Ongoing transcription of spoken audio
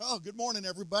Oh, good morning,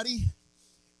 everybody.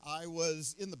 I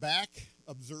was in the back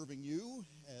observing you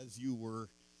as you were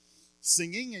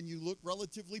singing, and you look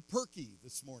relatively perky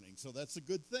this morning, so that's a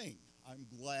good thing. I'm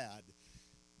glad.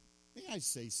 May I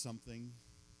say something?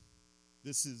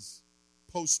 This is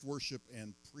post-worship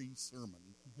and pre-sermon.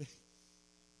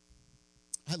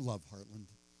 I love Hartland.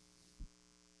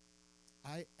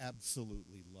 I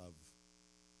absolutely love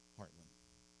Hartland.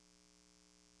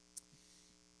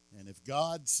 And if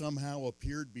God somehow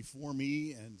appeared before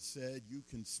me and said, you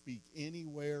can speak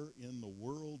anywhere in the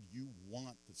world you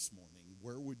want this morning,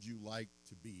 where would you like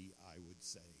to be? I would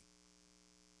say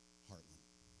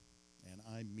Hartland. And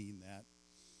I mean that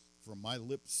from my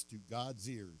lips to God's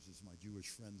ears, as my Jewish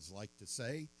friends like to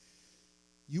say.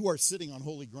 You are sitting on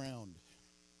holy ground.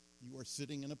 You are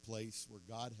sitting in a place where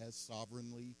God has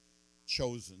sovereignly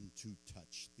chosen to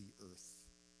touch the earth.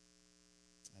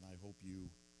 And I hope you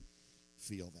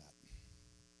feel that.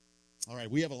 All right,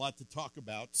 we have a lot to talk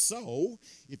about. So,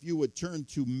 if you would turn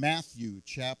to Matthew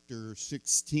chapter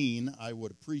 16, I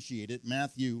would appreciate it.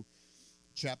 Matthew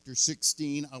chapter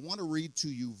 16. I want to read to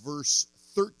you verse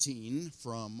 13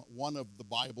 from one of the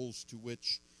Bibles to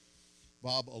which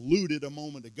Bob alluded a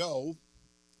moment ago.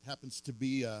 Happens to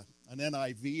be an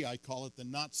NIV. I call it the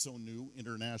not-so-new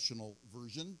International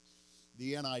Version,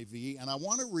 the NIV. And I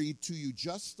want to read to you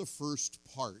just the first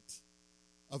part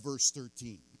of verse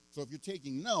 13. So if you're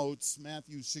taking notes,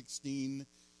 Matthew 16,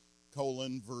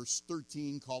 verse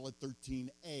 13, call it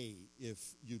 13a if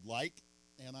you'd like.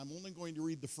 And I'm only going to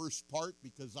read the first part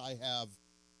because I have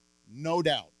no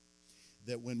doubt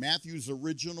that when Matthew's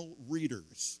original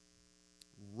readers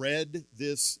read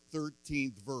this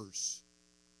 13th verse,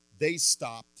 they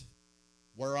stopped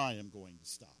where I am going to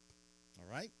stop. All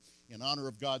right? In honor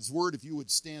of God's word, if you would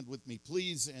stand with me,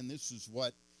 please. And this is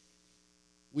what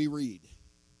we read.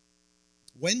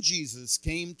 When Jesus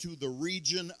came to the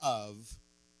region of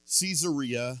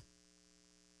Caesarea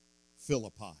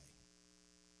Philippi.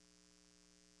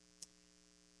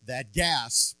 That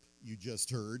gasp you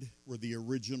just heard were the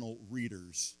original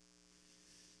readers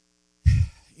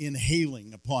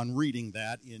inhaling upon reading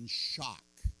that in shock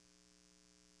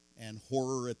and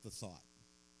horror at the thought.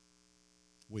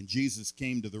 When Jesus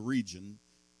came to the region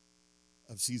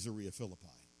of Caesarea Philippi.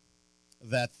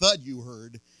 That thud you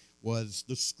heard was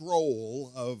the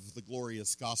scroll of the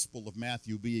glorious Gospel of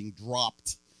Matthew being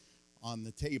dropped on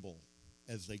the table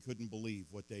as they couldn't believe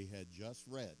what they had just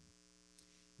read.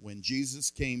 When Jesus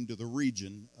came to the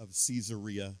region of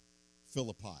Caesarea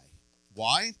Philippi.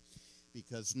 Why?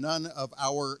 Because none of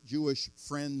our Jewish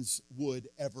friends would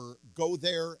ever go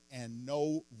there, and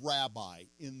no rabbi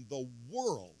in the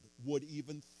world would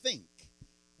even think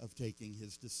of taking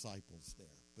his disciples there.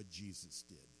 But Jesus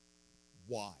did.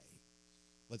 Why?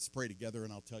 Let's pray together,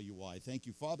 and I'll tell you why. Thank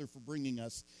you, Father, for bringing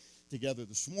us together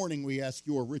this morning. We ask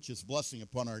your richest blessing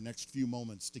upon our next few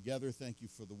moments together. Thank you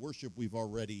for the worship we've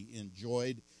already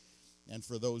enjoyed. And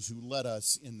for those who led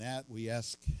us in that, we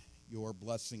ask your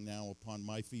blessing now upon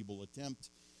my feeble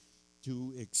attempt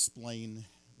to explain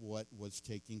what was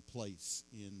taking place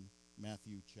in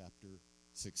Matthew chapter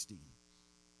 16.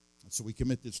 And so we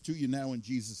commit this to you now in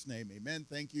Jesus' name. Amen.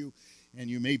 Thank you. And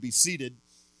you may be seated.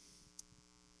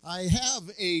 I have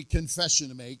a confession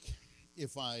to make,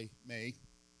 if I may,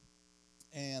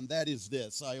 and that is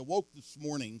this. I awoke this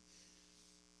morning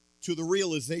to the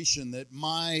realization that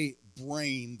my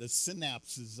brain, the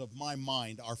synapses of my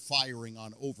mind, are firing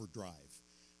on overdrive.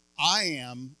 I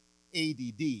am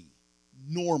ADD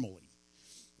normally,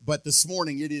 but this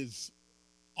morning it is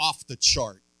off the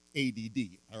chart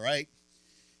ADD, all right?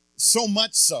 So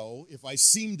much so, if I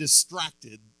seem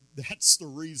distracted, that's the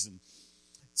reason.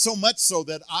 So much so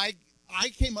that I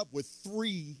came up with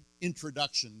 3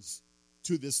 introductions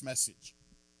to this message.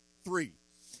 3.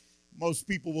 Most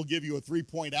people will give you a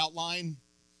 3-point outline,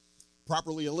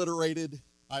 properly alliterated.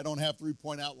 I don't have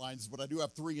 3-point outlines, but I do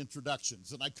have 3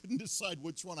 introductions, and I couldn't decide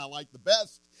which one I liked the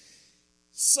best.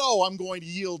 So I'm going to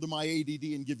yield to my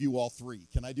ADD and give you all 3.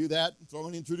 Can I do that? So I'm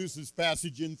going to introduce this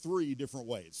passage in 3 different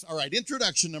ways. All right,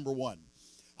 introduction number 1.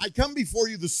 I come before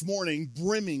you this morning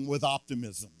brimming with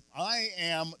optimism. I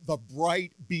am the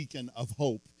bright beacon of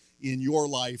hope in your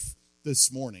life this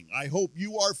morning. I hope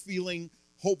you are feeling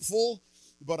hopeful,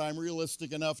 but I'm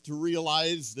realistic enough to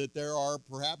realize that there are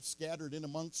perhaps scattered in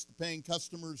amongst the paying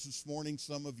customers this morning,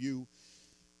 some of you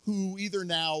who either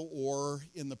now or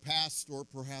in the past or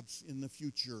perhaps in the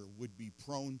future would be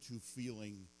prone to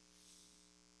feeling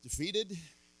defeated,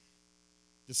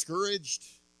 discouraged,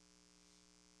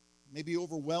 maybe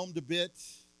overwhelmed a bit,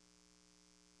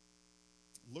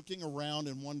 looking around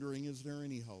and wondering, is there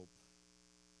any hope?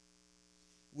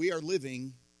 We are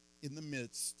living in the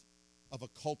midst of a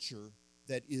culture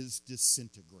that is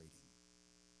disintegrating.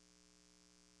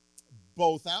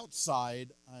 Both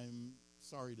outside, I'm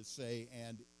sorry to say,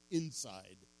 and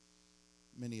inside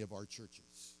many of our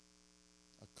churches.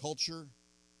 A culture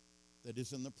that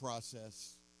is in the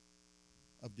process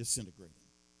of disintegrating.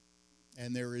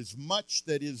 And there is much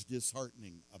that is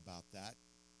disheartening about that.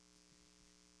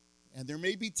 And there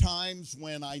may be times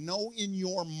when I know in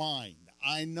your mind,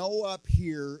 I know up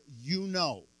here, you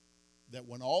know that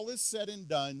when all is said and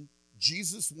done,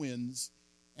 Jesus wins,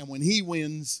 and when he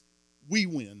wins, we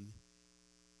win.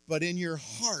 But in your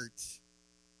heart,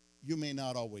 you may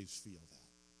not always feel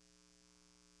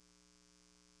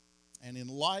that. And in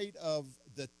light of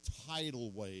the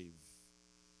tidal wave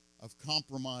of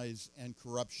compromise and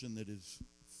corruption that is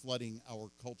flooding our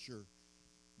culture,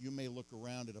 you may look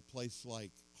around at a place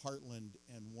like Hartland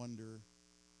and wonder,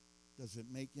 does it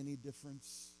make any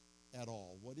difference at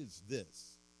all? What is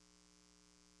this?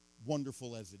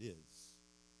 Wonderful as it is,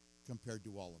 compared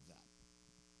to all of that.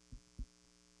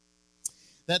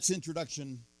 That's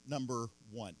introduction number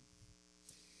one.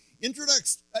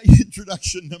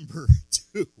 Introduction number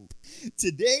two.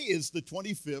 Today is the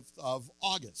 25th of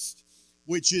August,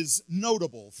 which is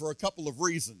notable for a couple of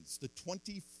reasons. The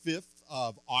 25th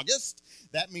of August,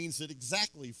 that means that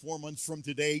exactly 4 months from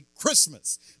today,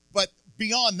 Christmas. But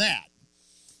beyond that,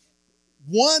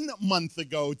 1 month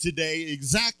ago today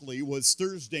exactly was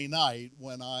Thursday night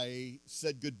when I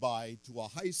said goodbye to a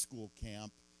high school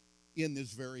camp in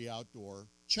this very outdoor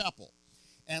chapel.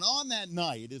 And on that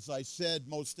night, as I said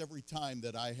most every time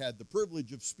that I had the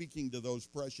privilege of speaking to those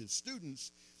precious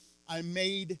students, I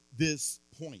made this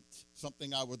point,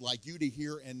 something I would like you to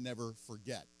hear and never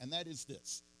forget. And that is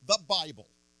this: the Bible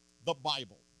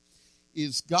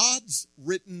is God's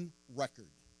written record.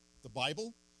 The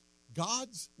Bible,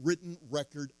 God's written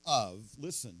record of,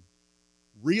 listen,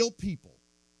 real people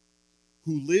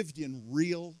who lived in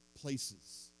real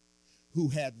places, who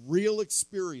had real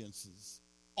experiences,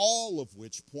 all of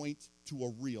which point to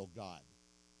a real God.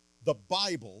 The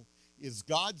Bible is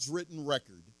God's written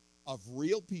record of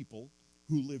real people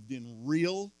who lived in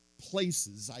real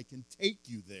places. I can take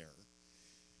you there.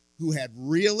 Who had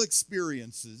real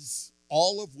experiences,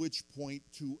 all of which point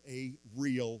to a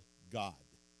real God.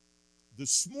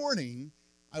 This morning,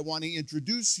 I want to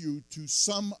introduce you to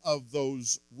some of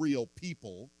those real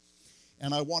people,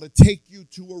 and I want to take you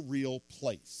to a real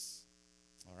place.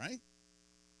 All right?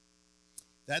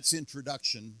 That's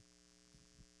introduction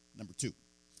number two.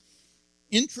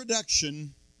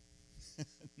 Introduction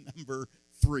number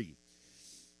three.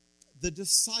 The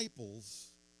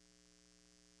disciples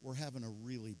were having a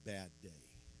really bad day.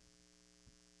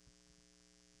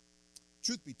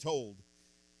 Truth be told,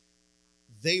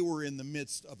 they were in the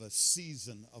midst of a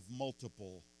season of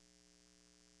multiple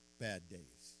bad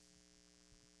days.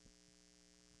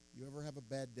 You ever have a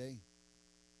bad day?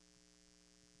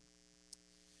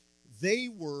 They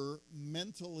were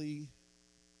mentally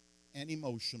and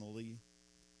emotionally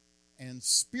and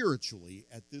spiritually,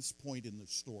 at this point in the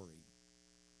story,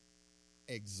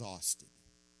 exhausted.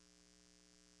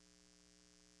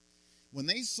 When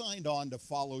they signed on to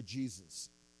follow Jesus,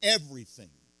 everything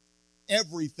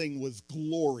was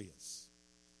glorious.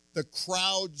 The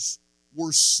crowds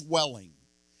were swelling.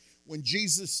 When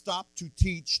Jesus stopped to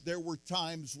teach, there were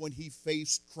times when he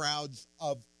faced crowds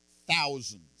of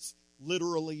thousands,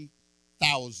 literally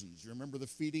thousands. You remember the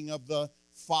feeding of the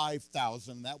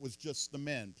 5,000? That was just the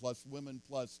men, plus women,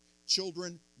 plus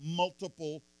children,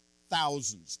 multiple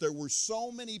thousands. There were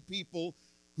so many people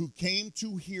who came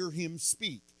to hear him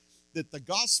speak that the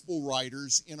gospel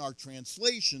writers in our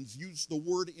translations use the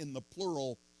word in the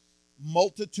plural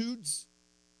multitudes.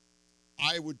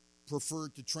 I would prefer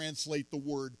to translate the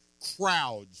word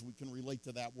crowds. We can relate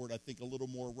to that word, I think, a little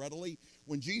more readily.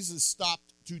 When Jesus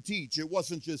stopped to teach, it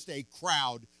wasn't just a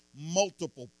crowd,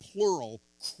 multiple, plural,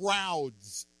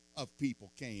 crowds of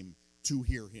people came to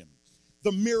hear him.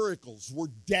 The miracles were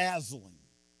dazzling,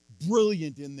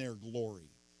 brilliant in their glory.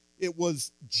 It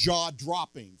was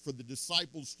jaw-dropping for the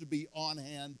disciples to be on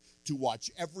hand to watch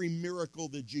every miracle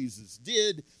that Jesus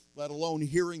did, let alone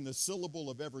hearing the syllable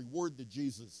of every word that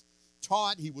Jesus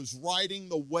taught. He was riding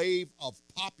the wave of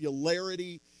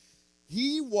popularity.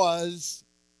 He was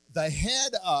the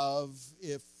head of,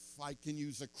 if I can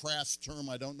use a crass term,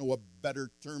 I don't know a better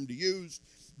term to use,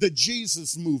 the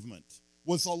Jesus movement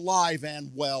was alive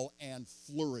and well and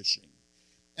flourishing.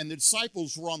 And the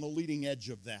disciples were on the leading edge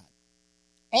of that.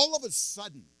 All of a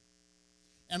sudden,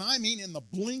 and I mean in the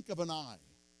blink of an eye,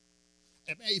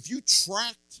 if you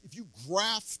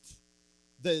graphed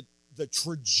the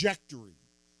trajectory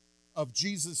of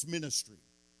Jesus' ministry,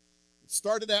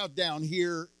 started out down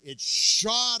here, it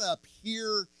shot up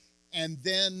here, and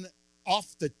then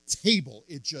off the table,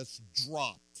 it just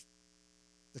dropped.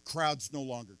 The crowds no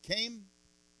longer came.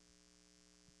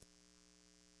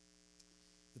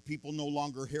 The people no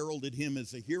longer heralded him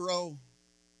as a hero.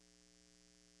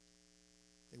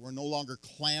 They were no longer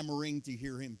clamoring to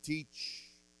hear him teach.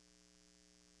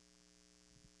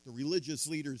 The religious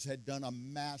leaders had done a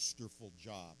masterful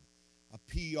job, a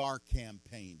PR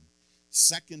campaign,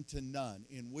 second to none,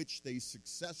 in which they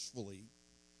successfully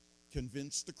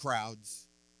convinced the crowds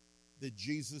that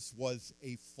Jesus was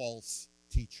a false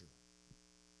teacher.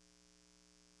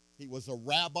 He was a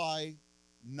rabbi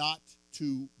not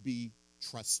to be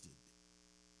trusted.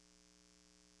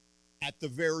 At the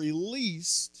very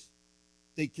least,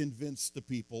 they convinced the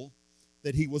people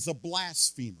that he was a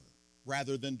blasphemer.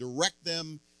 Rather than direct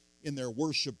them in their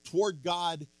worship toward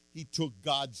God, he took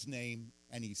God's name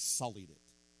and he sullied it.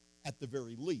 At the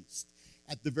very least.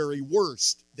 At the very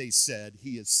worst, they said,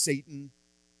 he is Satan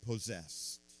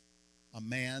possessed. A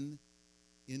man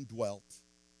indwelt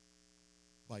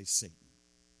by Satan.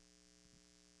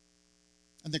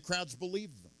 And the crowds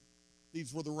believed them.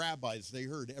 These were the rabbis they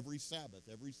heard every Sabbath,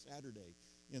 every Saturday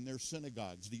in their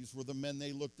synagogues. These were the men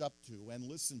they looked up to and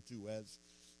listened to as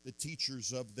the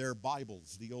teachers of their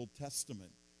Bibles, the Old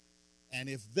Testament. And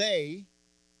if they,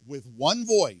 with one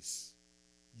voice,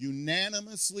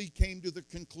 unanimously came to the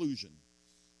conclusion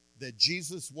that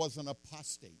Jesus was an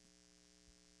apostate,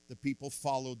 the people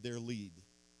followed their lead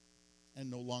and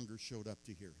no longer showed up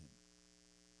to hear him.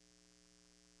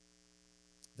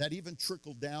 That even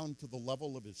trickled down to the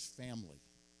level of his family.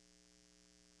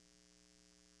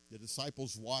 The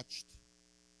disciples watched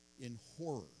in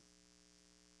horror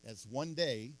as one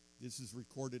day, this is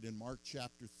recorded in Mark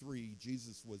chapter 3,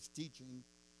 Jesus was teaching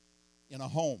in a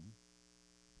home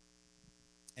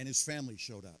and his family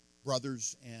showed up,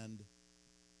 brothers and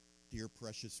dear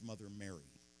precious mother Mary.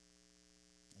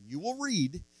 And you will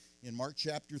read in Mark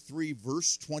chapter 3,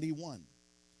 verse 21,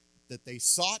 that they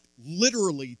sought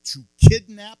literally to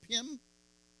kidnap him.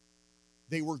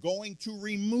 They were going to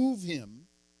remove him,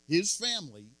 his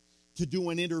family, to do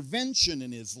an intervention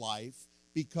in his life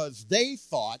because they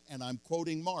thought, and I'm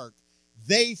quoting Mark,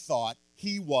 they thought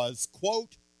he was,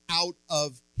 quote, out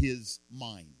of his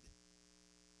mind.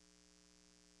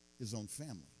 His own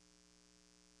family.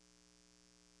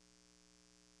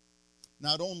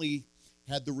 Not only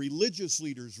had the religious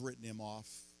leaders written him off,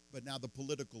 but now the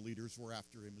political leaders were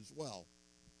after him as well.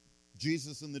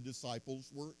 Jesus and the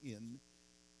disciples were in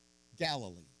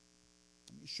Galilee.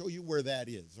 Let me show you where that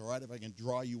is, all right, if I can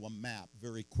draw you a map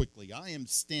very quickly. I am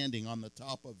standing on the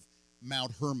top of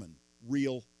Mount Hermon,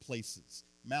 real places.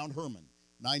 Mount Hermon,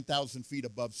 9,000 feet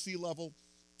above sea level,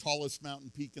 tallest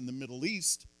mountain peak in the Middle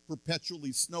East,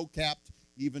 perpetually snow-capped,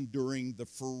 even during the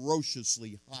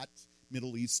ferociously hot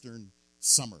Middle Eastern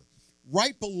summer.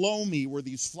 Right below me, where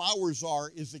these flowers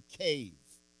are, is a cave.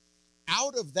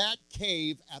 Out of that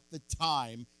cave at the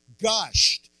time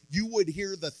gushed. You would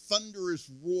hear the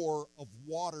thunderous roar of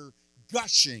water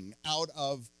gushing out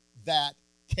of that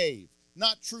cave.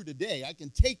 Not true today. I can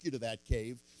take you to that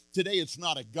cave. Today it's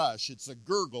not a gush, it's a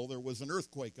gurgle. There was an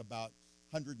earthquake about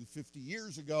 150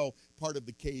 years ago. Part of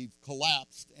the cave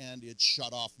collapsed and it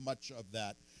shut off much of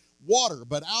that water.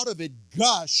 But out of it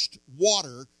gushed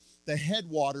water, the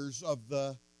headwaters of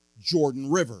the Jordan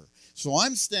River. So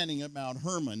I'm standing at Mount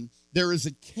Hermon. There is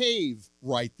a cave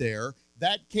right there.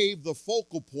 That cave, the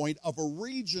focal point of a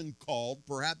region called,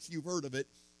 perhaps you've heard of it,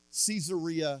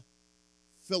 Caesarea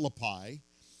Philippi.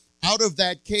 Out of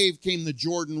that cave came the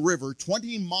Jordan River,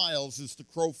 20 miles as the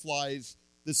crow flies,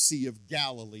 the Sea of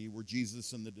Galilee, where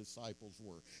Jesus and the disciples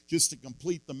were. Just to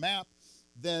complete the map,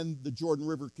 then the Jordan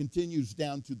River continues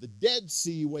down to the Dead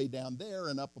Sea, way down there,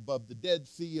 and up above the Dead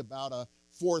Sea, about a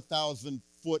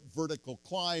 4,000-foot vertical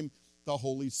climb, the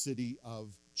holy city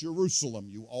of Jerusalem.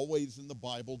 You always in the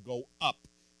Bible go up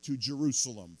to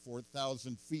Jerusalem,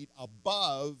 4,000 feet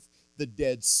above the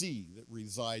Dead Sea that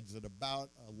resides at about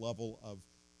a level of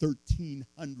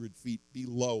 1,300 feet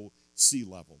below sea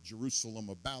level. Jerusalem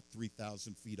about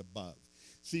 3,000 feet above.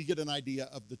 So you get an idea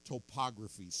of the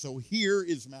topography. So here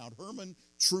is Mount Hermon,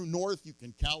 true north. You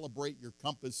can calibrate your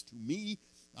compass to me.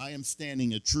 I am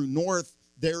standing at true north.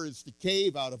 There is the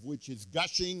cave out of which is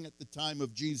gushing at the time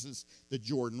of Jesus, the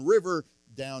Jordan River,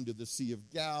 down to the Sea of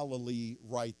Galilee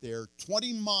right there.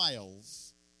 20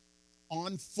 miles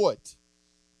on foot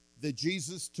that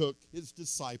Jesus took his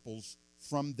disciples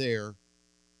from there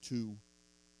to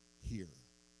here.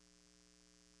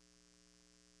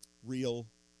 Real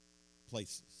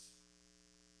places.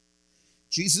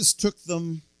 Jesus took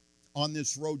them on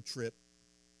this road trip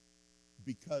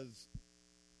because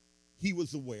he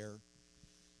was aware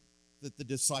that the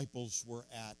disciples were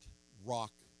at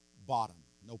rock bottom.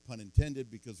 No pun intended,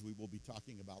 because we will be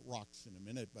talking about rocks in a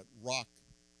minute, but rock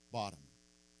bottom.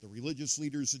 The religious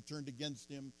leaders had turned against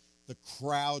him. The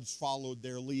crowds followed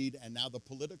their lead, and now the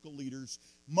political leaders,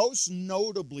 most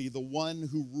notably the one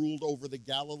who ruled over the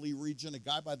Galilee region, a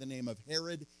guy by the name of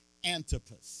Herod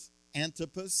Antipas.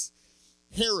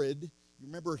 Herod, you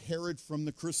remember Herod from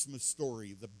the Christmas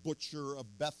story, the butcher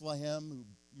of Bethlehem who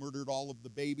murdered all of the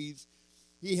babies?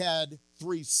 He had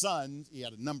 3 sons. He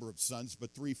had a number of sons,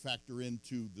 but 3 factor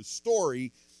into the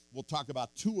story. We'll talk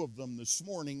about 2 of them this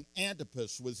morning.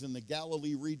 Antipas was in the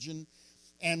Galilee region,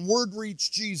 and word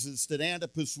reached Jesus that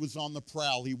Antipas was on the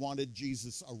prowl. He wanted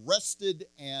Jesus arrested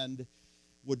and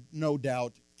would no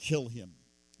doubt kill him.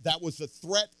 That was a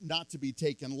threat not to be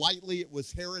taken lightly. It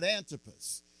was Herod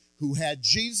Antipas who had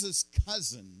Jesus'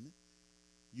 cousin,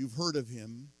 you've heard of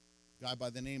him, a guy by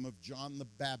the name of John the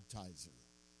Baptizer,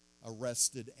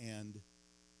 arrested and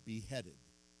beheaded.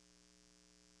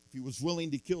 If he was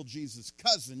willing to kill Jesus'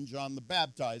 cousin, John the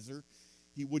Baptizer,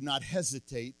 he would not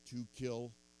hesitate to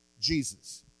kill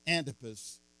Jesus.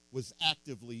 Antipas was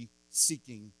actively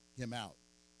seeking him out.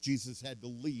 Jesus had to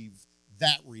leave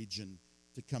that region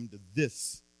to come to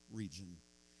this region.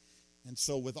 And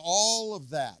so with all of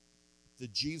that, the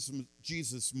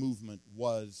Jesus movement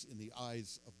was, in the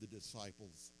eyes of the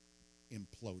disciples,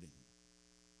 imploding.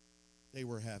 They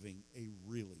were having a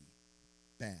really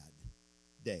bad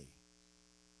day.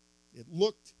 It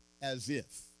looked as if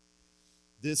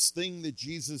this thing that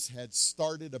Jesus had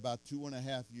started about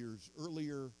 2.5 years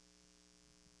earlier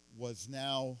was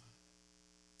now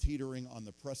teetering on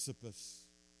the precipice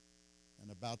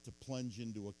and about to plunge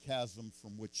into a chasm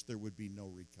from which there would be no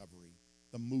recovery.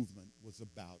 The movement was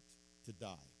about to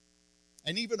die.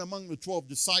 And even among the 12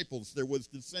 disciples, there was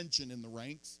dissension in the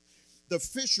ranks, the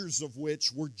fissures of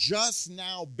which were just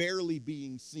now barely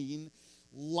being seen,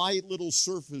 light little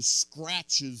surface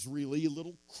scratches, really,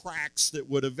 little cracks that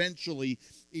would eventually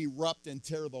erupt and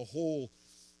tear the whole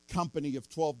company of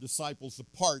 12 disciples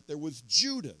apart. There was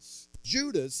Judas.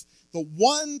 Judas, the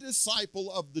one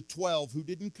disciple of the 12 who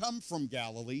didn't come from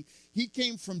Galilee. He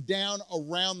came from down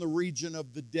around the region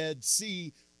of the Dead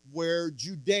Sea, where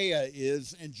Judea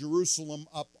is and Jerusalem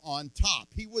up on top.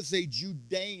 He was a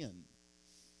Judean.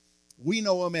 We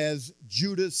know him as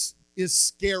Judas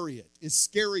Iscariot.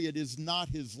 Iscariot is not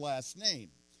his last name.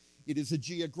 It is a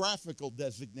geographical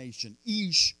designation.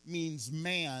 Ish means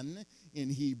man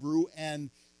in Hebrew, and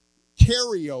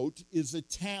Keriot is a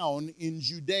town in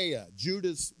Judea.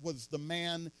 Judas was the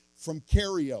man from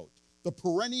Keriot, the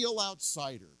perennial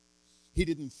outsider. He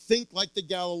didn't think like the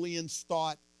Galileans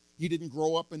thought. He didn't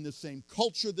grow up in the same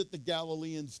culture that the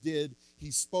Galileans did.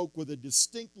 He spoke with a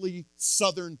distinctly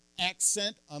southern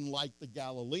accent, unlike the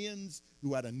Galileans,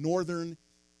 who had a northern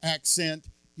accent.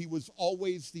 He was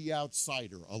always the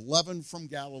outsider. 11 from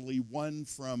Galilee, 1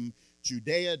 from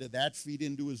Judea. Did that feed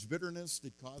into his bitterness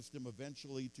that caused him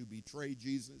eventually to betray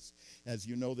Jesus? As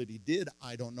you know that he did.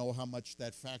 I don't know how much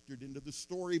that factored into the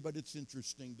story, but it's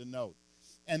interesting to note.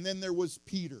 And then there was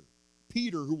Peter.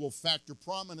 Peter, who will factor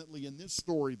prominently in this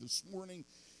story this morning,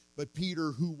 but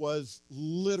Peter, who was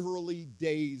literally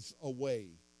days away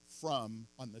from,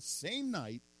 on the same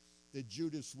night that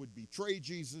Judas would betray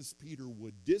Jesus, Peter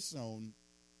would disown,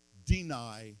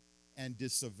 deny, and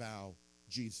disavow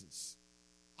Jesus.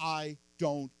 I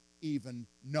don't even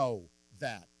know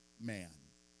that man.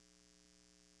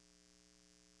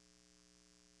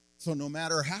 So no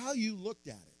matter how you looked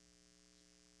at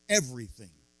it,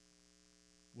 everything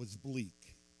was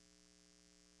bleak.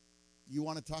 You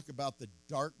want to talk about the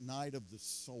dark night of the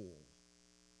soul?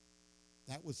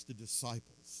 That was the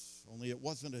disciples. Only it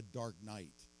wasn't a dark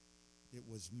night. It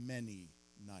was many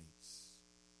nights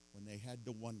when they had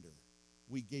to wonder,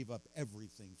 we gave up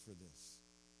everything for this.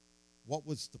 What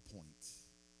was the point?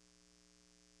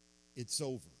 It's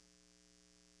over.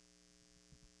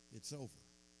 It's over.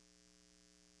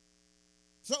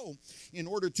 So, in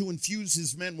order to infuse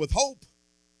his men with hope,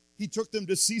 he took them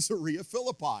to Caesarea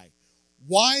Philippi.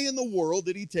 Why in the world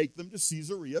did he take them to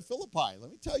Caesarea Philippi?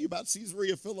 Let me tell you about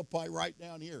Caesarea Philippi right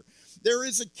down here. There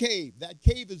is a cave. That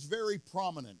cave is very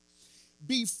prominent.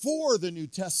 Before the New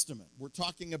Testament, we're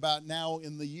talking about now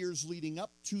in the years leading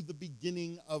up to the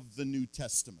beginning of the New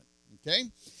Testament, okay?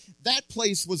 That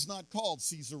place was not called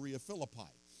Caesarea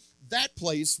Philippi. That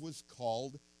place was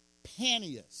called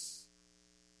Panias.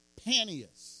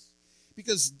 Panias.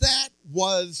 Because that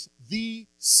was the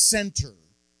center,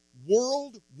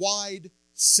 worldwide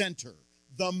center,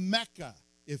 the Mecca,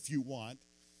 if you want,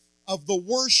 of the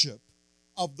worship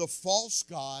of the false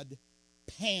god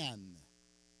Pan.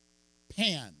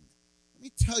 Pan. Let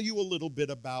me tell you a little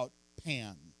bit about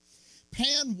Pan.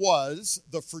 Pan was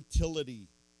the fertility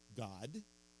god.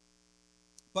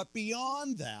 But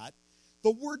beyond that,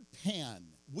 the word pan,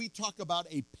 we talk about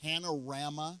a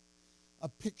panorama, a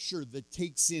picture that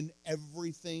takes in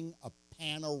everything, a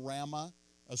panorama,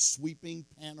 a sweeping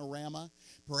panorama.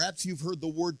 Perhaps you've heard the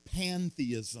word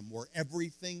pantheism, where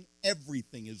everything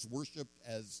is worshipped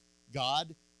as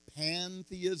God.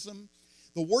 Pantheism.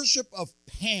 The worship of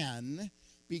Pan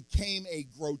became a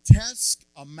grotesque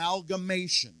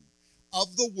amalgamation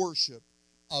of the worship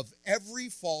of every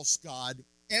false god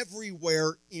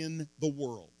everywhere in the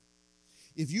world.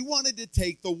 If you wanted to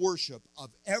take the worship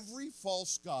of every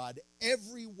false god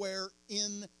everywhere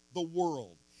in the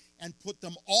world and put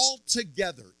them all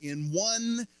together in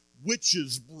one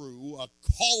witch's brew, a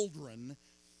cauldron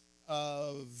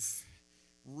of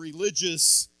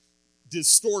religious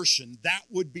distortion, that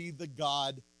would be the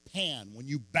god Pan. When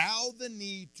you bow the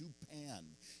knee to Pan,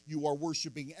 you are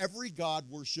worshiping every god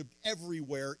worshipped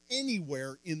everywhere,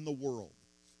 anywhere in the world.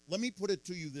 Let me put it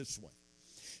to you this way.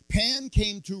 Pan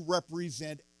came to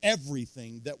represent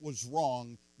everything that was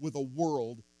wrong with a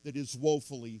world that is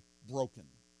woefully broken.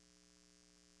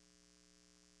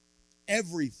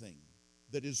 Everything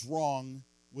that is wrong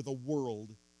with a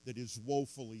world that is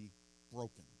woefully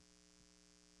broken.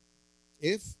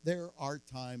 If there are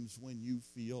times when you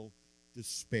feel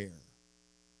despair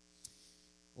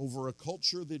over a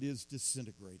culture that is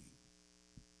disintegrating,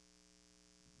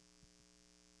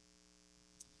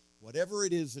 whatever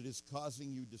it is that is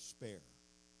causing you despair,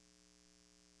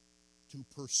 to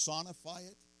personify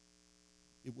it,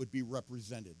 it would be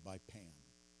represented by Pan.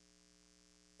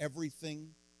 Everything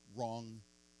wrong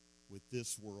with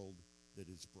this world that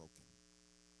is broken.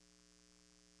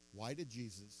 Why did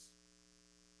Jesus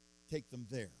take them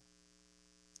there?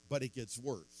 But it gets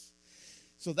worse.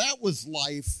 So that was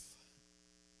life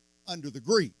under the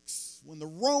Greeks. When the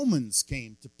Romans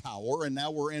came to power, and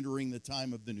now we're entering the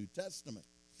time of the New Testament,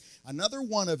 another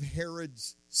one of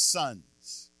Herod's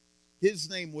sons, his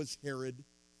name was Herod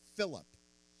Philip,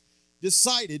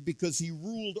 decided, because he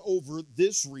ruled over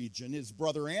this region, his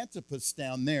brother Antipas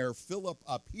down there, Philip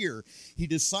up here, he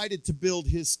decided to build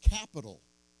his capital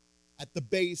at the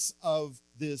base of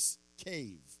this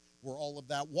cave where all of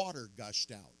that water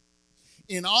gushed out.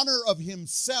 In honor of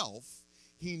himself,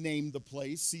 he named the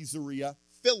place Caesarea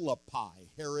Philippi,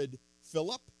 Herod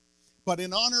Philip. But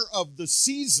in honor of the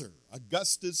Caesar,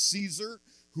 Augustus Caesar,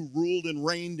 who ruled and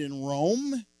reigned in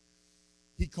Rome,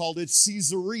 he called it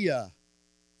Caesarea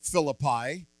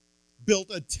Philippi,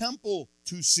 built a temple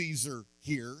to Caesar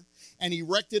here, and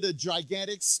erected a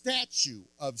gigantic statue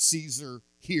of Caesar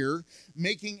here,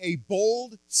 making a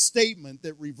bold statement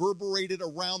that reverberated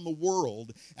around the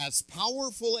world. As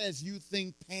powerful as you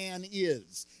think Pan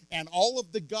is, and all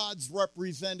of the gods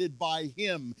represented by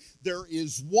him, there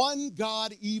is one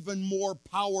God even more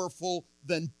powerful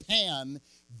than Pan.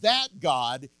 That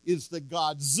God is the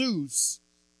god Zeus,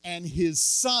 and his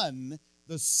son,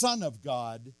 the son of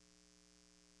God,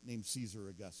 named Caesar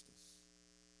Augustus.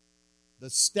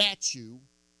 The statue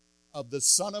of the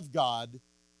Son of God,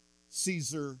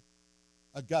 Caesar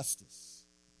Augustus.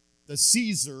 The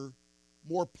Caesar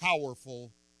more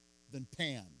powerful than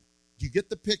Pan. Do you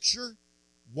get the picture?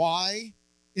 Why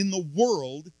in the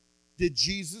world did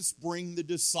Jesus bring the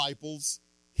disciples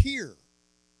here?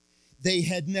 They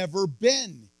had never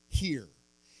been here.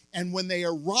 And when they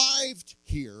arrived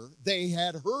here, they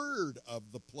had heard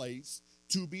of the place,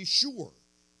 to be sure.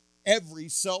 Every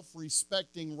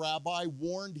self-respecting rabbi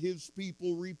warned his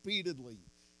people repeatedly,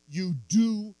 you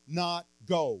do not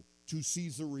go to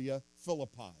Caesarea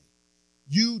Philippi.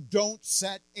 You don't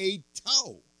set a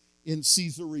toe in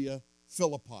Caesarea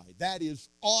Philippi. That is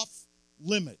off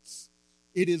limits.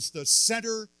 It is the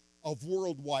center of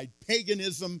worldwide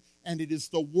paganism, and it is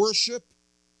the worship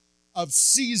of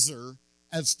Caesar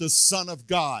as the Son of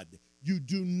God. You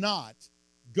do not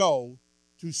go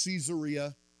to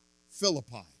Caesarea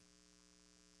Philippi.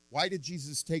 Why did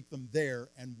Jesus take them there,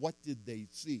 and what did they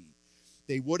see?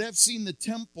 They would have seen the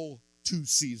temple to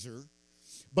Caesar,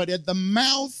 but at the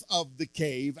mouth of the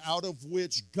cave, out of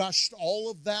which gushed all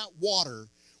of that water,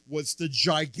 was the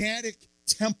gigantic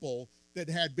temple that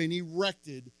had been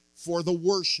erected for the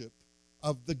worship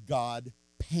of the god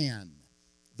Pan,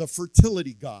 the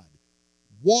fertility god.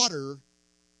 Water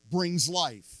brings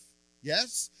life,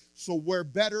 yes? So we're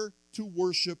better to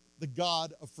worship the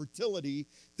god of fertility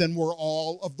than where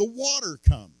all of the water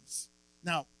comes.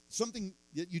 Now, something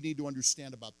that you need to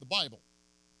understand about the Bible,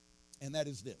 and that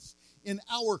is this. In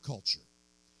our culture,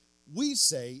 we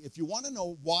say, if you want to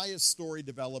know why a story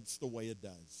develops the way it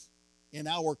does, in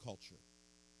our culture,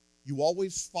 you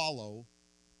always follow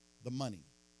the money.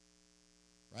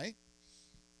 Right?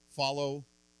 Follow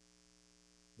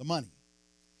the money.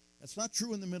 That's not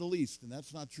true in the Middle East, and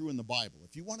that's not true in the Bible.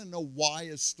 If you want to know why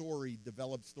a story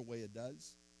develops the way it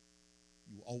does,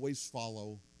 you always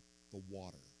follow the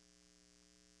water.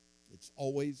 It's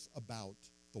always about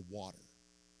the water.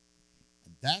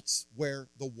 And that's where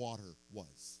the water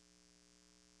was.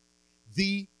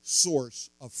 The source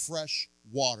of fresh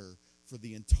water for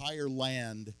the entire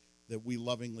land that we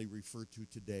lovingly refer to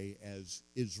today as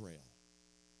Israel.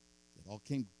 It all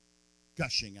came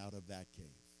gushing out of that cave.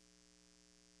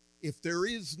 If there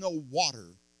is no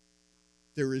water,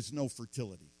 there is no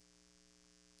fertility.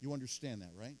 You understand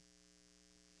that, right?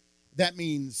 That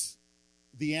means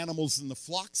the animals in the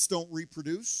flocks don't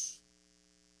reproduce,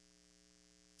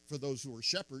 for those who are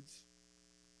shepherds,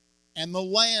 and the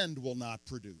land will not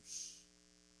produce,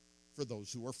 for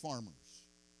those who are farmers.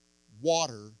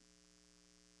 Water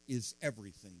is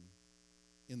everything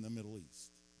in the Middle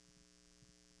East.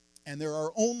 And there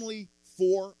are only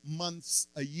 4 months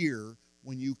a year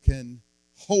when you can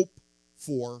hope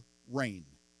for rain.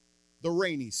 The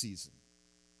rainy season,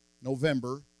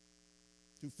 November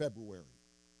to February.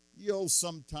 You'll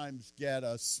sometimes get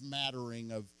a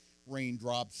smattering of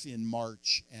raindrops in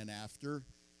March and after,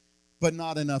 but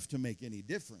not enough to make any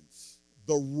difference.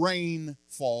 The rain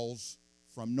falls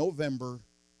from November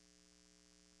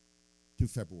to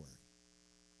February.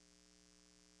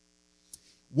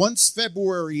 Once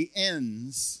February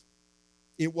ends,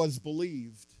 it was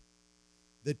believed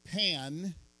that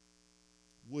Pan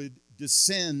would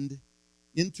descend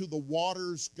into the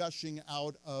waters gushing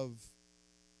out of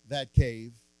that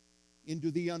cave into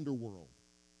the underworld,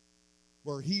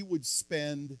 where he would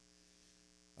spend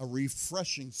a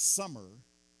refreshing summer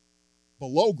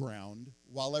below ground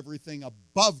while everything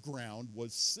above ground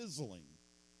was sizzling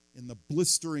in the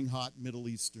blistering hot Middle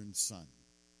Eastern sun.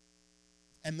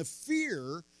 And the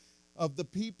fear of the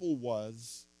people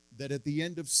was that at the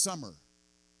end of summer,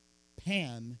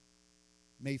 Pan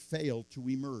may fail to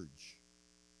emerge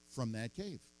from that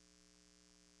cave.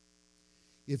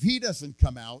 If he doesn't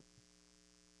come out,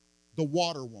 the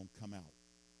water won't come out.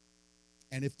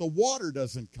 And if the water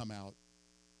doesn't come out,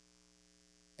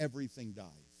 everything dies.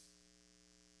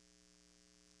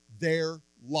 Their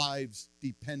lives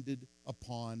depended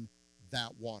upon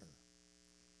that water.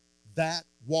 That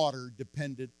water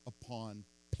depended upon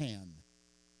Pan.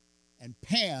 And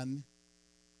Pan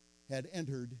had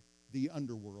entered the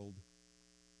underworld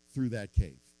through that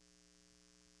cave.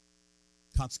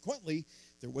 Consequently,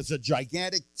 there was a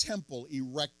gigantic temple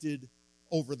erected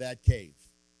over that cave.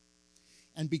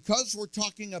 And because we're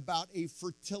talking about a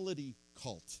fertility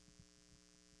cult,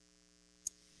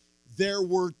 there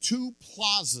were 2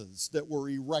 plazas that were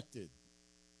erected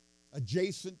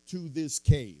adjacent to this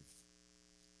cave,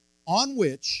 on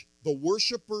which the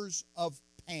worshipers of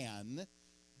Pan,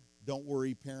 don't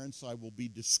worry, parents, I will be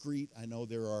discreet. I know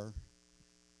there are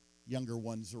younger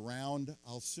ones around.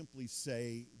 I'll simply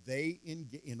say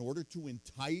in order to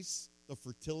entice the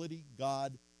fertility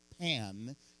god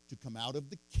Pan to come out of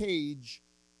the cage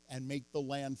and make the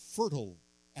land fertile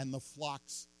and the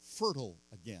flocks fertile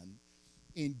again,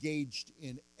 engaged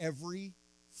in every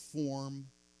form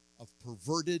of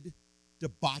perverted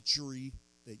debauchery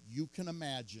that you can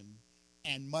imagine,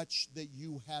 and much that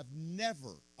you have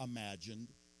never imagined,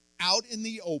 out in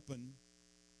the open,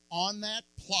 on that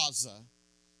plaza,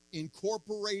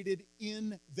 incorporated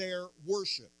in their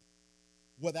worship,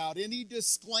 without any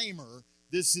disclaimer,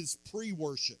 this is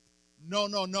pre-worship.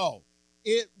 No.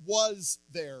 It was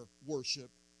their worship,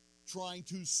 trying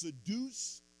to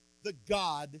seduce the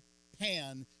god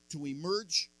Pan to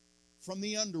emerge from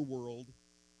the underworld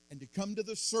and to come to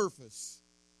the surface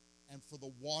and for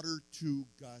the water to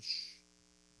gush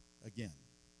again.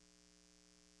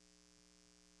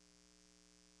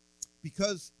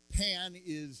 Because Pan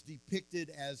is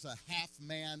depicted as a half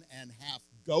man and half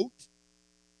goat,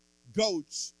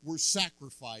 goats were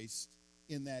sacrificed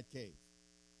in that cave.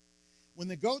 When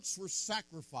the goats were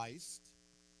sacrificed,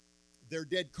 their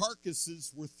dead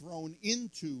carcasses were thrown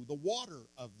into the water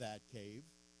of that cave.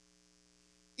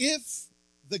 If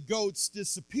the goats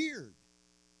disappeared,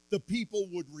 the people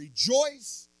would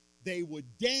rejoice, they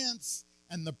would dance,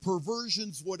 and the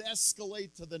perversions would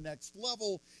escalate to the next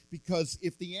level, because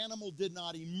if the animal did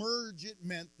not emerge, it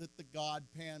meant that the god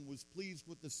Pan was pleased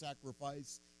with the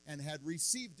sacrifice and had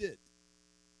received it.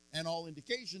 And all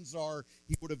indications are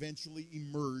he would eventually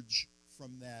emerge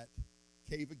from that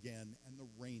cave again and the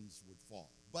rains would fall.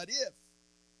 But if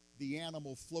the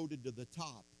animal floated to the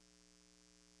top,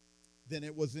 then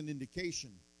it was an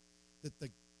indication that the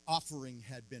offering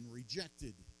had been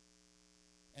rejected.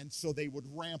 And so they would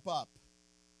ramp up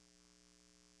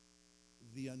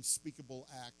the unspeakable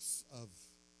acts of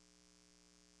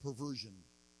perversion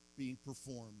being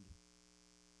performed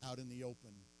out in the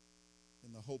open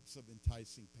in the hopes of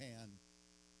enticing Pan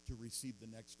to receive the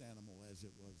next animal as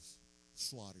it was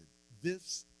slaughtered.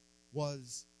 This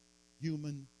was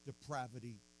human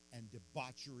depravity and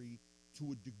debauchery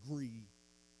to a degree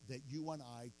that you and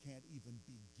I can't even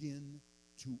begin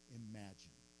to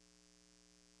imagine.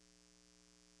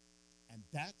 And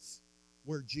that's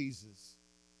where Jesus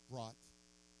brought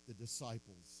the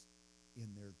disciples in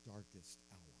their darkest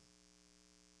hour.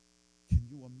 Can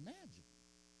you imagine?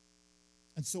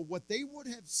 And so what they would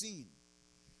have seen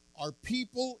are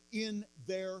people in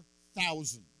their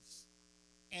thousands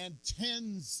and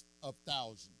tens of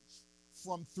thousands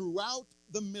from throughout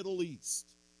the Middle East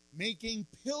making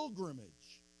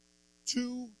pilgrimage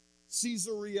to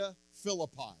Caesarea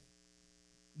Philippi,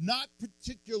 not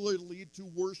particularly to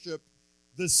worship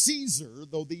the Caesar,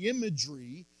 though the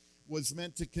imagery was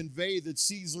meant to convey that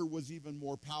Caesar was even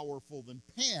more powerful than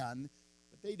Pan,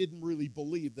 but they didn't really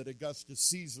believe that Augustus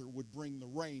Caesar would bring the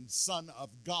rain, Son of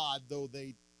God, though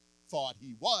they thought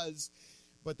he was,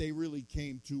 but they really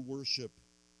came to worship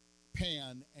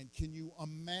Pan. And can you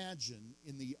imagine,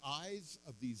 in the eyes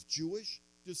of these Jewish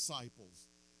disciples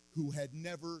who had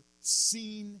never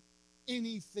seen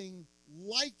anything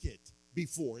like it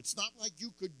before? It's not like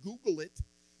you could Google it.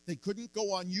 They couldn't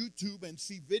go on YouTube and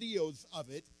see videos of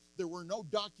it. There were no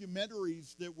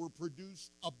documentaries that were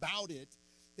produced about it.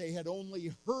 They had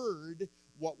only heard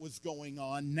what was going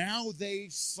on. Now they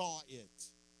saw it.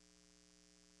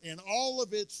 And all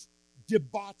of its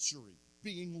debauchery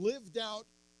being lived out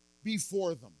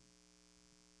before them.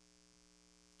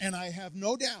 And I have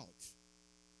no doubt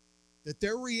that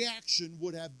their reaction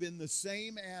would have been the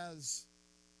same as,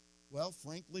 well,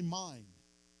 frankly, mine.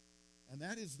 And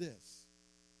that is this.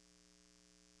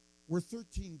 We're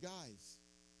 13 guys,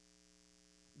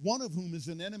 one of whom is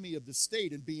an enemy of the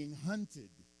state and being hunted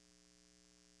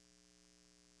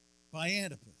by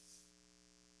Antipas,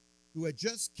 who had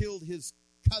just killed his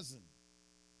cousin.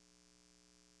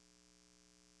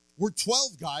 We're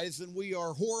 12 guys and we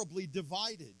are horribly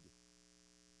divided,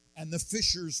 and the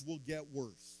fishers will get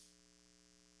worse.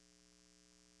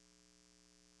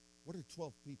 What are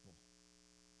 12 people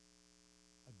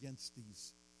against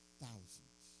these thousands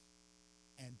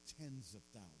and tens of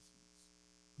thousands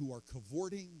who are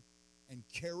cavorting and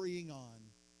carrying on?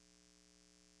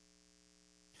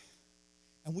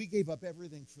 And we gave up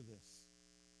everything for this.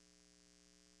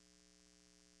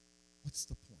 What's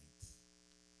the point?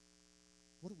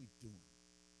 What are we doing?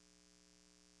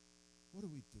 What are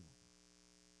we doing?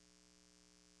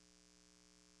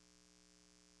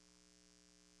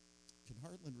 Can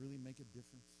Hartland really make a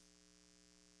difference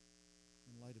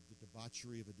in light of the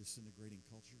debauchery of a disintegrating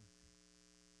culture?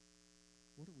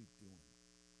 What are we doing?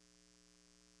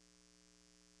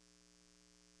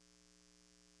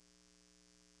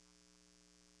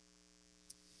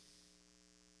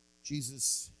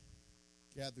 Jesus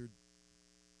gathered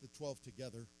the 12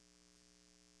 together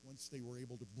once they were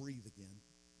able to breathe again.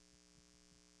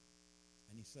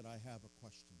 And he said, I have a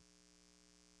question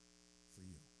for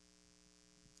you.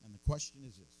 And the question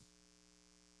is this.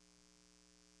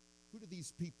 Who do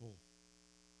these people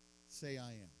say I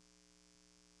am?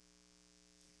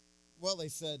 Well, they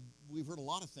said, we've heard a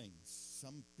lot of things.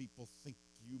 Some people think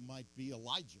you might be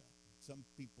Elijah. Some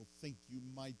people think you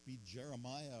might be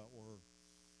Jeremiah or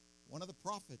one of the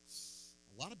prophets.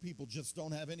 A lot of people just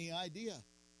don't have any idea.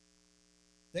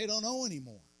 They don't know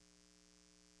anymore.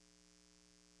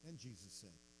 Then Jesus said,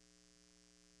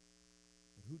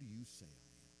 but who do you say I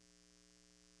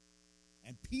am?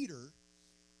 And Peter,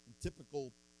 in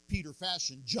typical Peter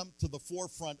fashion, jumped to the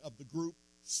forefront of the group,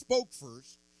 spoke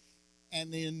first,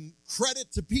 and in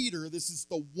credit to Peter, this is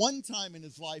the one time in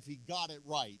his life he got it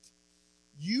right.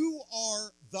 You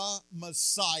are the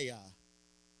Messiah,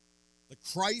 the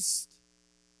Christ,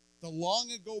 the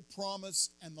long ago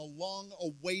promised and the long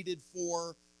awaited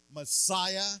for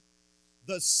Messiah,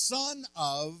 the Son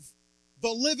of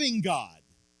the living God.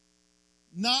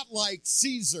 Not like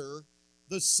Caesar,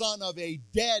 the son of a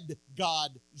dead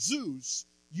god, Zeus.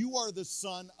 You are the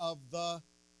Son of the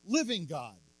living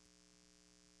God.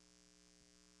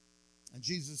 And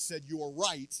Jesus said, you are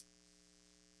right.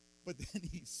 But then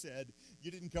he said,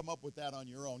 you didn't come up with that on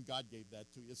your own. God gave that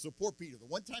to you. So poor Peter, the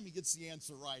one time he gets the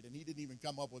answer right, and he didn't even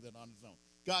come up with it on his own.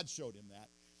 God showed him that.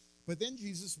 But then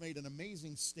Jesus made an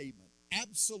amazing statement,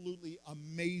 absolutely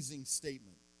amazing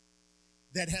statement,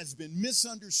 that has been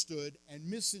misunderstood and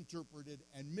misinterpreted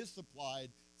and misapplied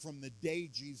from the day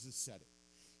Jesus said it.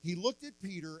 He looked at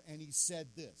Peter and he said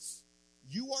this,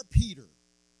 you are Peter,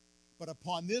 but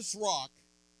upon this rock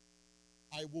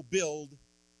I will build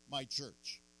my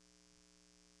church.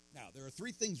 Now, there are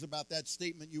three things about that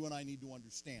statement you and I need to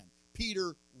understand.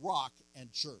 Peter, rock,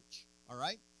 and church. All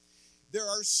right? There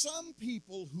are some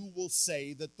people who will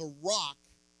say that the rock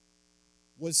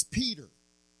was Peter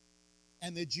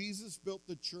and that Jesus built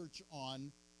the church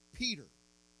on Peter.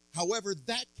 However,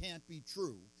 that can't be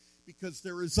true because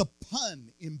there is a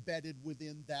pun embedded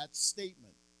within that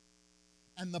statement.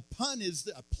 And the pun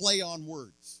is a play on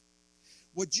words.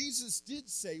 What Jesus did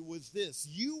say was this: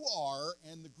 you are,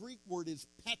 and the Greek word is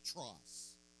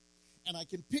Petros. And I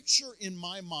can picture in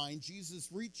my mind Jesus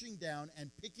reaching down and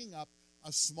picking up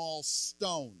a small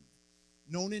stone,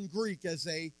 known in Greek as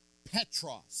a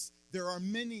Petros. There are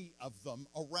many of them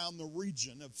around the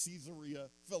region of Caesarea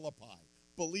Philippi.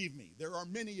 Believe me, there are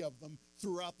many of them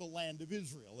throughout the land of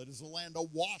Israel. It is a land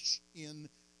awash in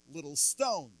little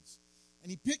stones. And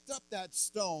he picked up that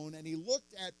stone and he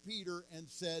looked at Peter and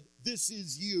said, "This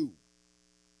is you.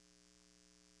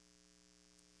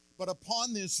 But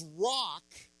upon this rock,"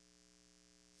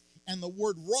 and the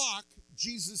word rock,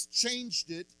 Jesus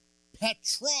changed it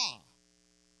Petra,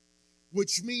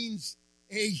 which means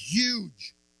a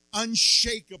huge,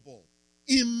 unshakable,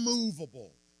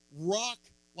 immovable rock,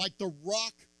 like the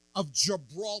rock of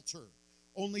Gibraltar.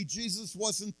 Only Jesus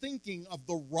wasn't thinking of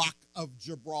the rock of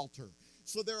Gibraltar.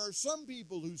 So there are some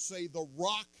people who say the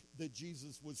rock that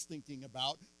Jesus was thinking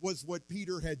about was what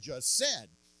Peter had just said.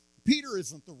 Peter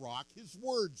isn't the rock. His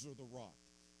words are the rock.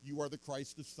 You are the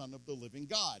Christ, the Son of the living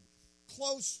God.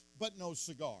 Close, but no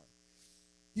cigar.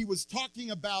 He was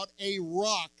talking about a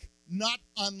rock not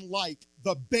unlike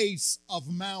the base of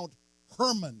Mount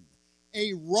Hermon,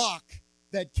 a rock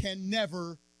that can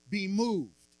never be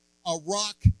moved, a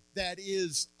rock that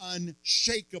is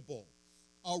unshakable,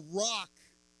 a rock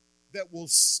that will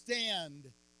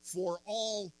stand for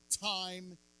all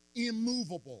time,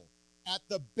 immovable, at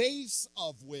the base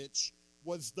of which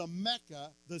was the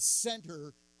Mecca, the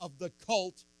center of the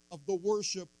cult of the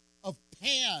worship of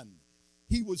Pan.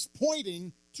 He was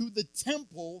pointing to the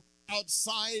temple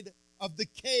outside of the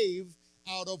cave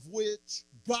out of which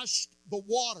gushed the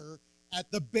water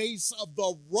at the base of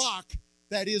the rock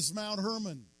that is Mount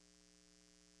Hermon.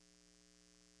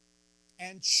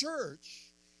 And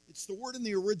church, it's the word in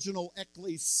the original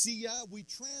ecclesia. We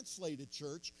translated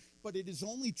church, but it is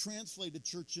only translated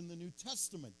church in the New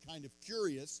Testament. Kind of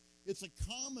curious. It's a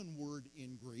common word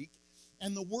in Greek,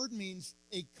 and the word means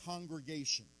a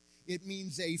congregation. It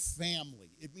means a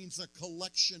family. It means a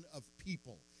collection of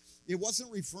people. It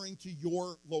wasn't referring to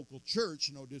your local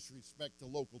church, no disrespect to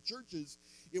local churches.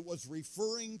 It was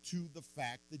referring to the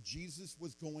fact that Jesus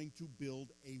was going to build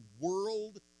a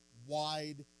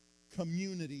worldwide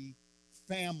community,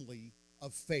 family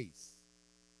of faith.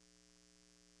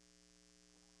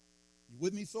 You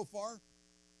with me so far?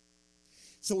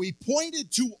 So he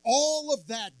pointed to all of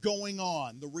that going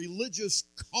on, the religious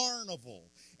carnival,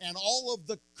 and all of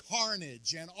the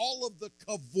carnage, and all of the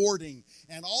cavorting,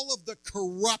 and all of the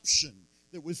corruption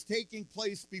that was taking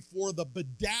place before the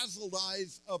bedazzled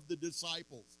eyes of the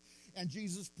disciples. And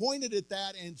Jesus pointed at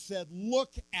that and said,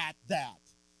 "Look at that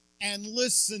and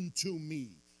listen to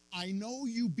me. I know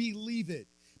you believe it,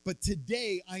 but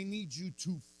today I need you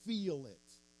to feel it,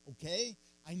 okay?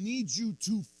 I need you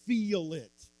to feel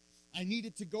it. I need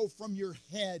it to go from your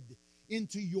head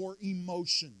into your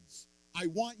emotions. I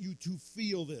want you to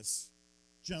feel this,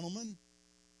 gentlemen.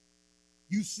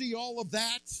 You see all of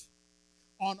that?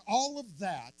 On all of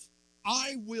that,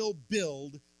 I will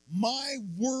build my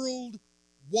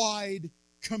worldwide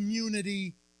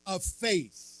community of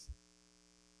faith.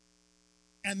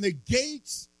 And the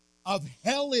gates of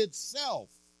hell itself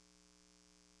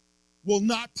will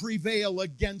not prevail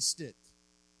against it."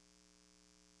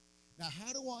 Now,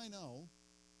 how do I know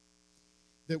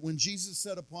that when Jesus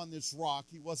said upon this rock,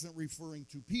 he wasn't referring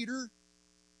to Peter?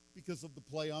 Because of the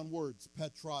play on words,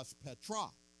 Petros,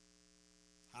 Petra.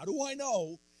 How do I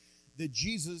know that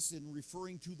Jesus, in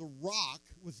referring to the rock,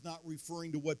 was not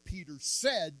referring to what Peter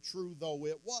said, true though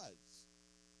it was?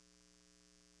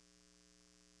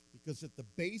 Because at the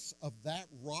base of that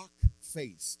rock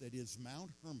face that is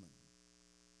Mount Hermon,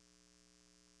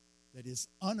 that is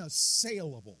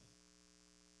unassailable,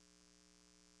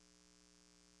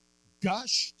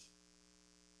 gushed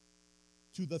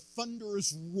to the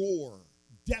thunderous roar,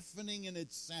 deafening in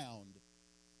its sound,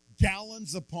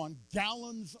 gallons upon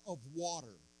gallons of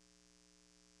water.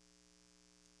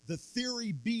 The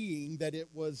theory being that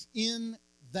it was in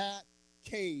that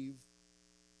cave,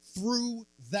 through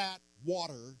that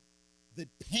water,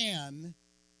 that Pan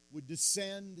would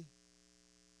descend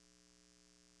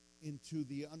into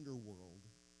the underworld.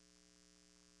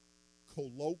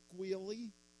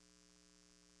 Colloquially,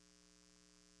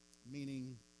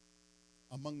 meaning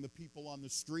among the people on the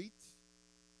street.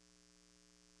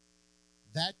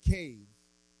 That cave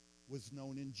was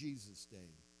known in Jesus'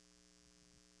 day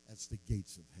as the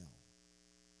gates of hell.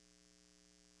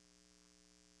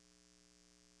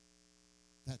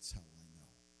 That's how I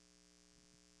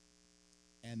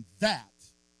know. And that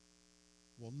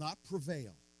will not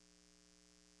prevail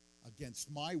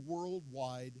against my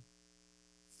worldwide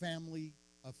family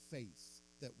of faith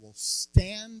that will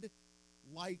stand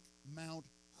like Mount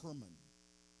Hermon,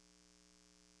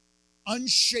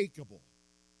 unshakable,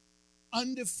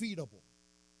 undefeatable,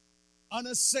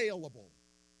 unassailable.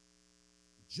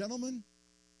 Gentlemen,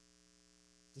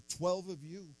 the 12 of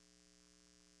you,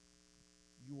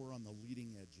 you are on the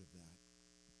leading edge of that.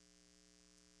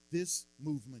 This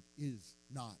movement is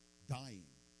not dying.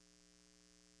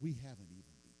 We haven't even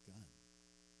begun.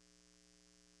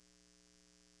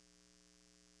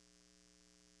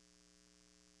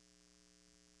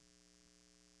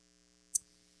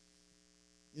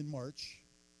 In March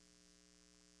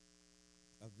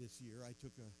of this year, I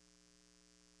took a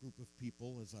group of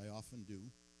people, as I often do,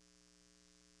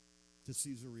 to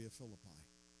Caesarea Philippi.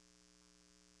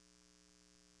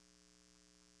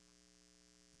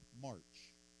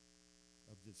 March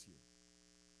of this year.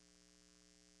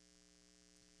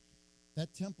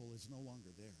 That temple is no longer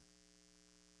there.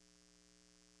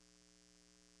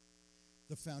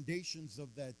 The foundations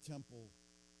of that temple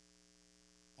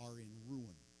are in ruins.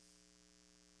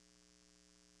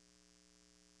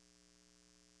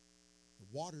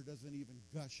 The water doesn't even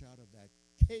gush out of that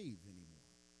cave anymore.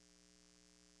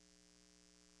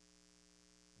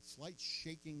 A slight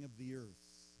shaking of the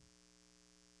earth,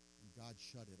 and God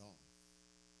shut it off.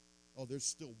 Oh, there's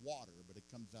still water, but it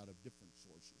comes out of different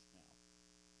sources now.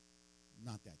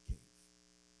 Not that cave.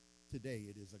 Today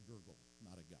it is a gurgle,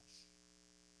 not a gush.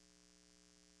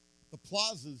 The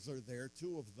plazas are there,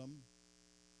 2 of them.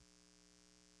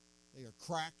 They are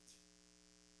cracked.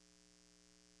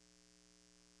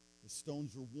 The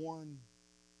stones are worn.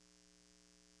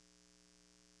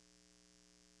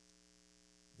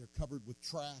 They're covered with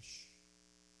trash.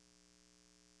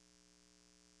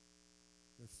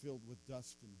 They're filled with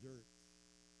dust and dirt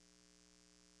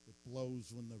that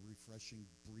blows when the refreshing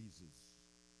breezes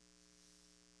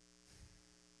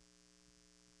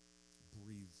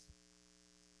breathe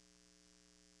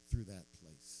through that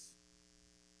place.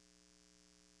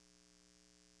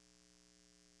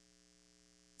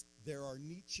 There are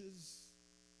niches,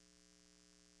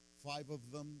 5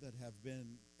 of them that have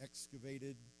been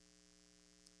excavated,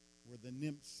 where the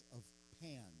nymphs of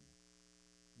Pan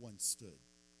once stood.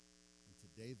 And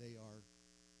today they are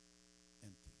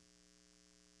empty.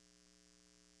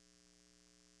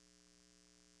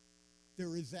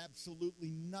 There is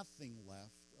absolutely nothing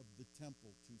left of the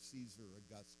temple to Caesar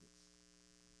Augustus,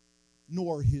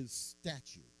 nor his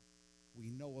statue. We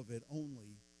know of it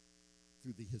only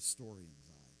through the historian's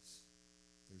eyes.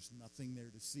 There's nothing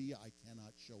there to see. I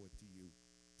cannot show it to you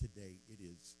today. It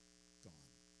is gone.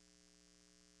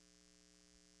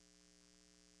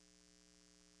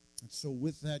 And so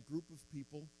with that group of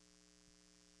people,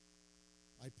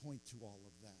 I point to all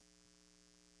of that.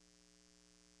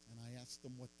 And I ask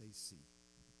them what they see.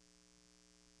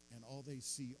 And all they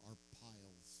see are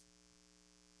piles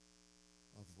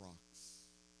of rocks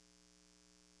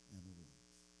and ruins.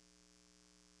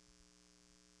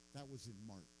 That was in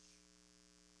March.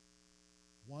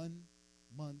 1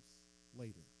 month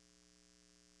later,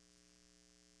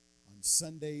 on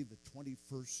Sunday, the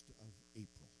 21st of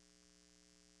April,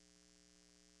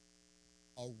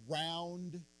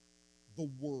 around the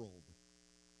world,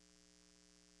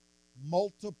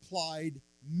 multiplied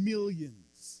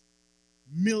millions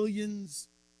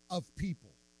of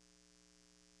people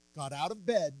got out of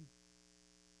bed,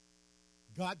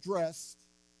 got dressed,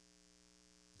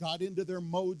 got into their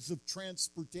modes of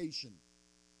transportation,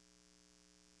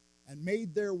 and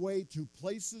made their way to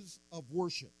places of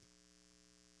worship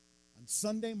on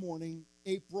Sunday morning,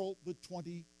 April the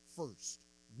 21st,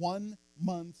 1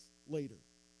 month later,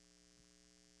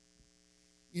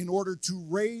 in order to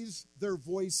raise their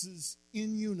voices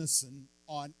in unison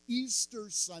on Easter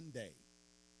Sunday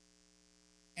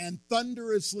and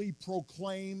thunderously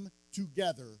proclaim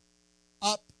together,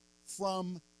 "Up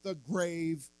from the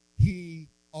grave he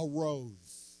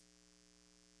arose."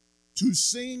 To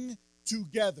sing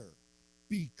together,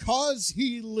 "Because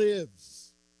he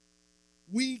lives,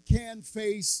 we can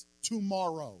face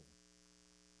tomorrow."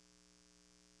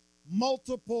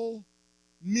 Multiple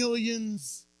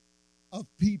millions of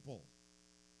people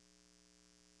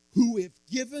who, if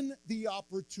given the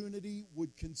opportunity,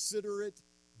 would consider it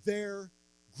their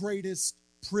greatest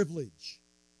privilege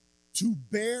to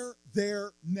bare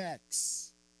their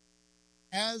necks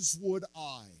as would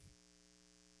I,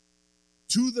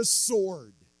 to the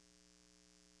sword,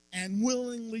 and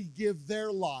willingly give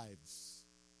their lives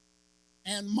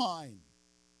and mine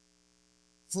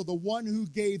for the one who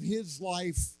gave his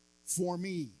life for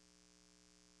me,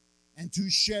 and to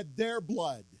shed their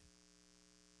blood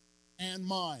and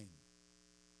mine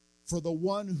for the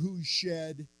one who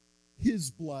shed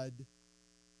his blood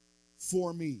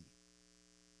for me.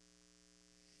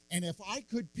 And if I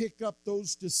could pick up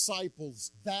those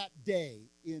disciples that day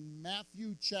in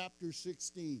Matthew chapter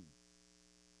 16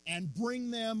 and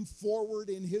bring them forward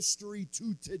in history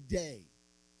to today,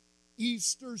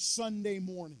 Easter Sunday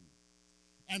morning,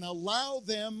 and allow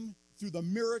them, through the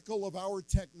miracle of our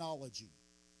technology,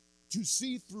 to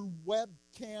see through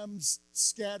webcams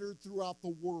scattered throughout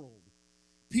the world,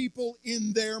 people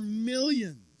in their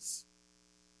millions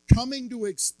coming to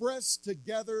express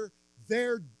together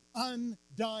their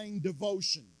undying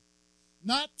devotion,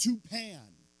 not to Pan,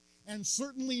 and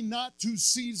certainly not to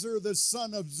Caesar, the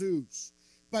son of Zeus,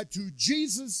 but to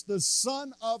Jesus, the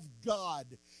Son of God,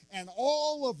 and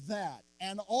all of that,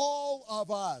 and all of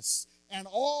us, and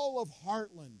all of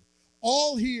Hartland,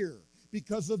 all here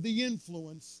because of the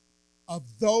influence of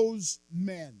those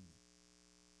men.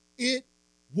 It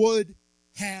would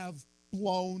have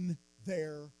blown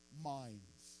their minds,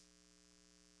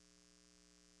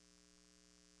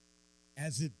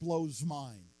 as it blows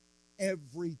mine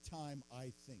every time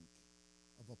I think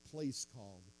of a place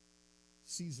called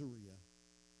Caesarea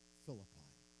Philippi.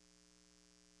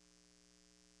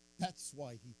 That's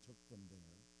why he took them there.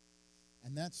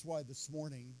 And that's why this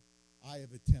morning I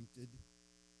have attempted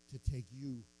to take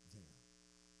you there.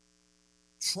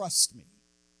 Trust me,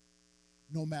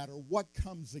 no matter what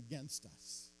comes against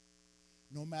us,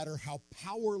 no matter how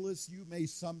powerless you may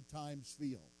sometimes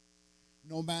feel,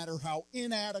 no matter how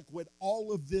inadequate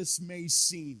all of this may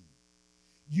seem,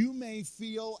 you may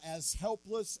feel as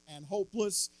helpless and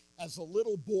hopeless as a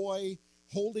little boy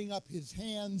holding up his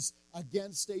hands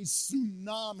against a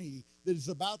tsunami that is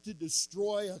about to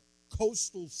destroy a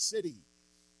coastal city.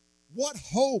 What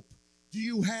hope do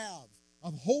you have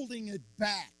of holding it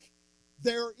back?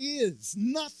 There is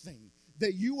nothing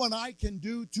that you and I can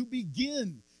do to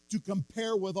begin to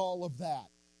compare with all of that.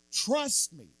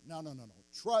 Trust me. No.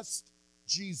 Trust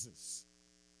Jesus,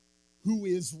 who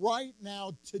is right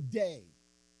now today,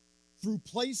 through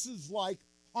places like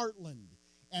Hartland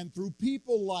and through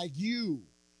people like you,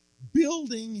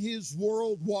 building his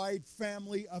worldwide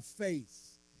family of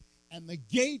faith. And the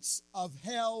gates of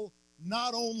hell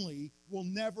not only will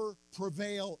never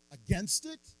prevail against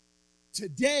it,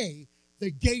 today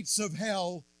the gates of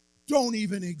hell don't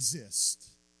even exist.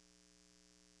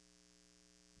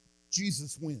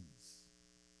 Jesus wins.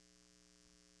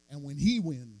 And when he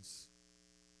wins,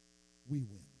 we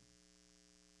win.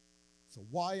 So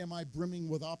why am I brimming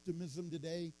with optimism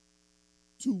today?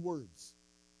 2 words: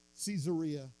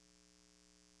 Caesarea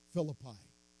Philippi.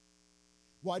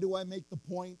 Why do I make the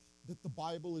point that the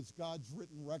Bible is God's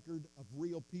written record of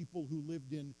real people who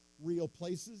lived in real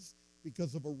places?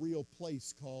 Because of a real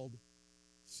place called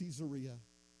Caesarea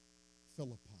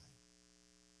Philippi.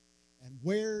 And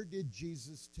where did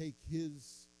Jesus take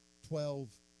his 12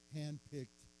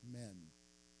 hand-picked men?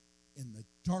 In the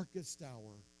darkest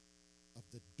hour of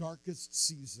the darkest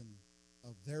season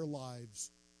of their lives,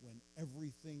 when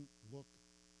everything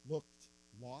looked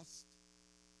lost,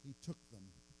 he took them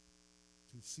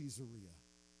to Caesarea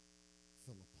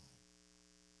Philippi.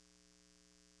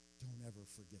 Don't ever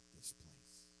forget this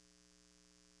place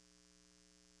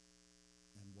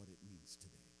and what it means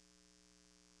today.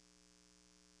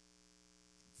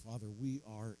 Father, we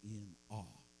are in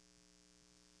awe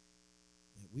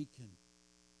that we can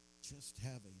just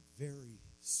have a very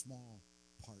small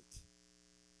part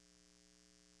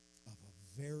of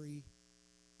a very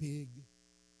big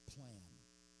plan,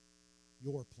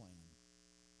 your plan,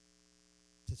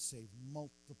 to save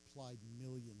multiplied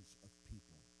millions of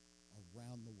people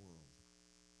around the world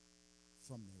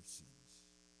from their sins.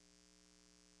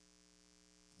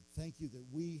 And thank you that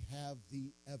we have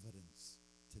the evidence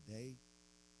today,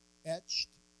 etched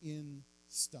in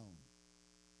stone,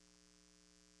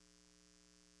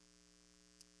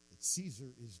 that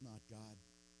Caesar is not God,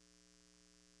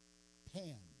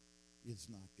 Pan is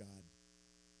not God,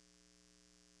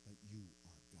 but you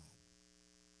are God.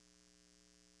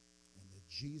 And that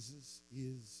Jesus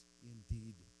is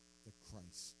indeed the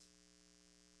Christ,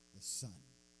 the Son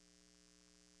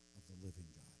of the living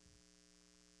God,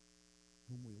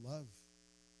 whom we love,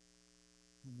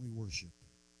 whom we worship,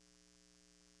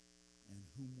 and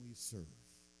whom we serve,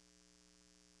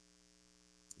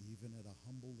 even at a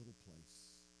humble little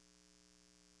place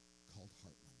called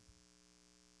Hartland.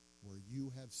 where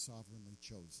you have sovereignly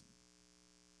chosen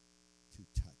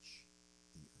to touch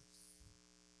the earth.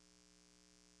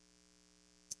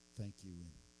 Thank you in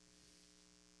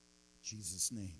Jesus' name.